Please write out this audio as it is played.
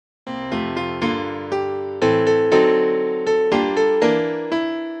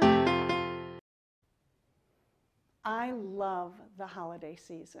I love the holiday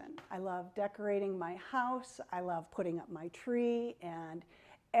season. I love decorating my house. I love putting up my tree, and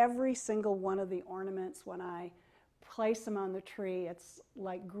every single one of the ornaments, when I place them on the tree, it's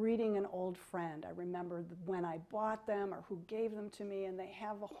like greeting an old friend. I remember when I bought them or who gave them to me, and they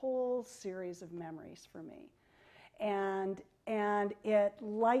have a whole series of memories for me. And it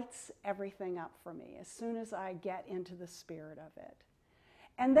lights everything up for me as soon as I get into the spirit of it.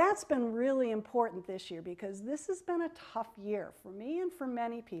 And that's been really important this year, because this has been a tough year for me and for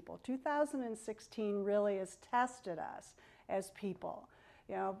many people. 2016 really has tested us as people.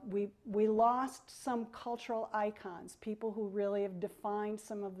 You know, we lost some cultural icons, people who really have defined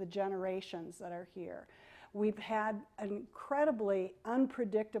some of the generations that are here. We've had an incredibly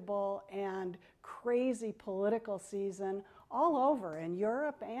unpredictable and crazy political season all over in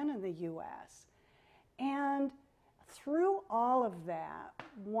Europe and in the US. And through all of that,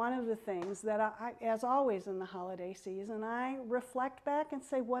 one of the things that I, as always in the holiday season, I reflect back and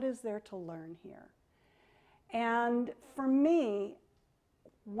say, what is there to learn here? And for me,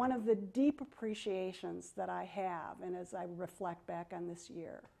 one of the deep appreciations that I have, and as I reflect back on this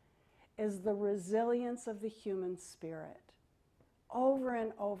year, is the resilience of the human spirit. Over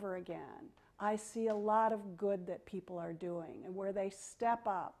and over again, I see a lot of good that people are doing, and where they step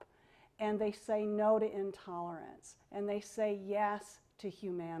up and they say no to intolerance, and they say yes to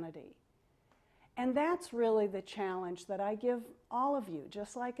humanity. And that's really the challenge that I give all of you,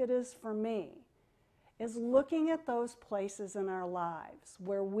 just like it is for me, is looking at those places in our lives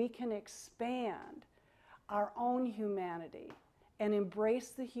where we can expand our own humanity and embrace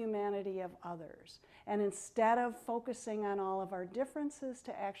the humanity of others. And instead of focusing on all of our differences,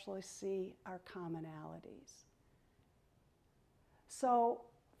 to actually see our commonalities. So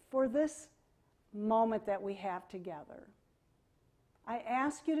for this moment that we have together, I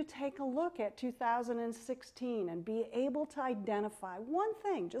ask you to take a look at 2016 and be able to identify one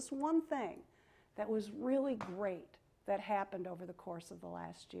thing, just one thing, that was really great that happened over the course of the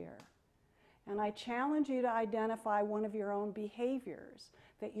last year. And I challenge you to identify one of your own behaviors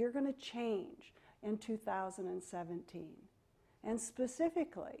that you're going to change in 2017. And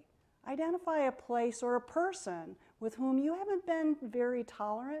specifically, identify a place or a person with whom you haven't been very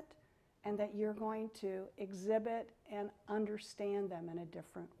tolerant, and that you're going to exhibit and understand them in a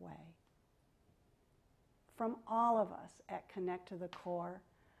different way. From all of us at Connect to the Core,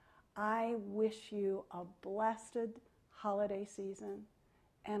 I wish you a blessed holiday season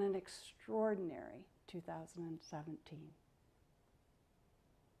and an extraordinary 2017.